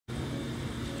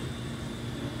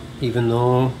even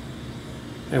though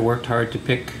I worked hard to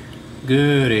pick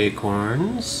good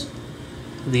acorns,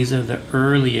 these are the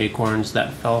early acorns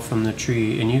that fell from the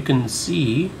tree, and you can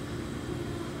see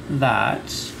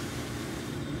that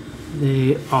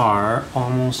they are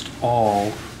almost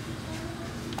all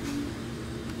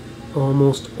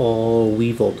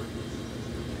weevilled.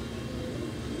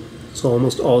 So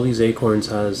almost all these acorns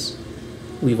has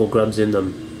weevil grubs in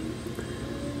them.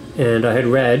 And I had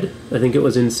read, I think it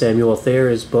was in Samuel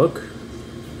Thayer's book,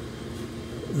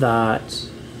 that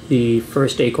the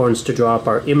first acorns to drop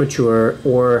are immature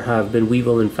or have been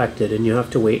weevil infected, and you have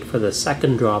to wait for the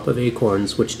second drop of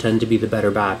acorns, which tend to be the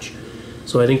better batch.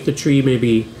 So I think the tree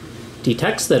maybe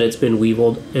detects that it's been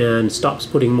weevilled and stops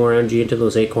putting more energy into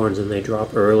those acorns and they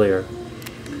drop earlier.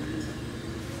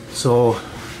 So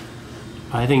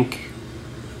I think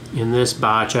in this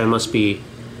batch I must be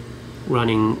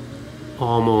running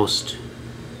almost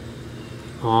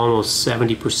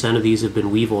 70% of these have been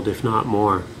weevilled, if not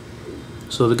more.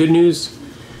 So the good news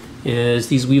is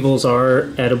these weevils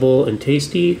are edible and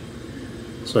tasty,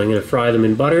 so I'm going to fry them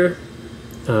in butter.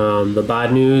 The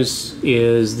bad news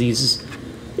is these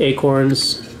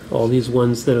acorns, all these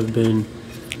ones that have been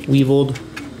weevilled,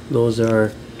 those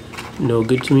are no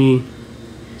good to me.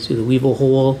 See the weevil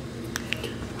hole?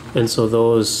 And so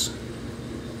those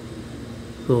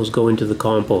go into the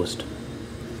compost.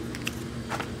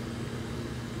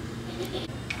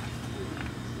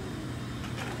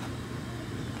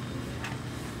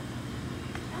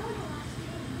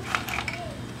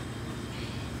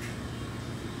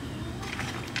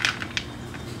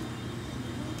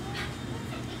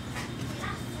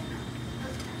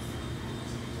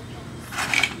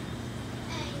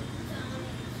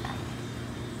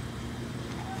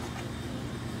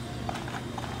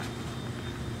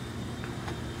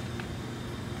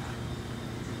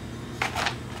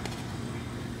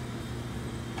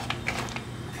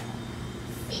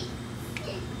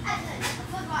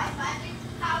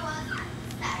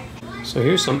 So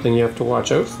here's something you have to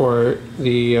watch out for.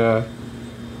 The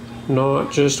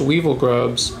not just weevil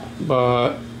grubs,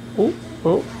 but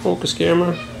focus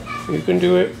camera, you can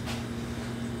do it.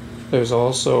 There's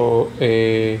also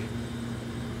a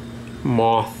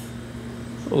moth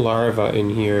larva in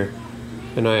here,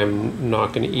 and I am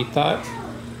not going to eat that,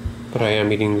 but I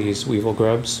am eating these weevil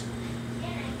grubs.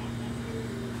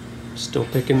 Still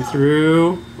picking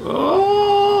through.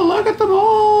 Oh, look at them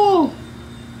all!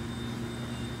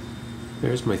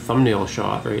 There's my thumbnail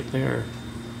shot right there.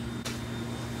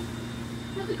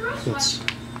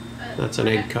 That's an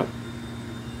egg cup.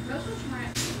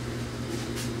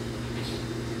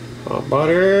 Hot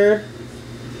butter.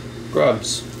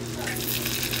 Grubs.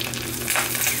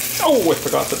 Oh, I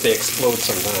forgot that they explode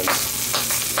sometimes.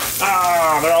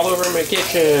 Ah, they're all over my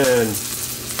kitchen.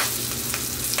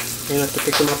 I have to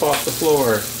pick them up off the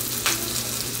floor.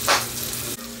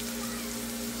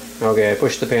 Okay, I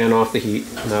pushed the pan off the heat,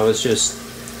 and that was just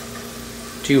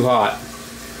too hot.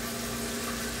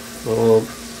 Little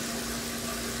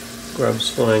grubs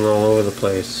flying all over the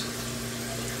place.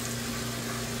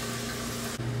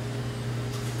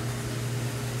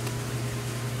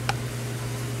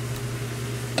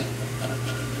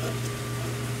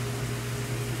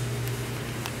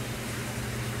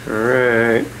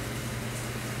 Alright.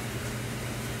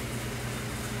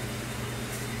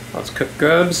 Let's cook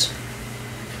grubs.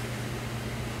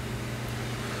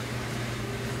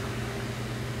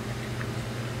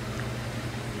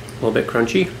 A little bit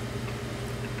crunchy,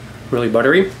 really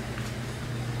buttery.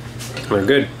 They're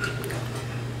good.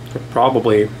 They're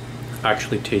probably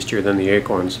actually tastier than the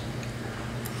acorns.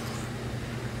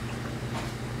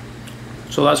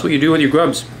 So that's what you do with your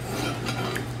grubs.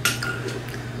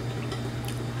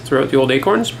 Throw out the old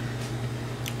acorns,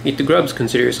 eat the grubs,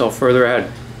 consider yourself further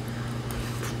ahead.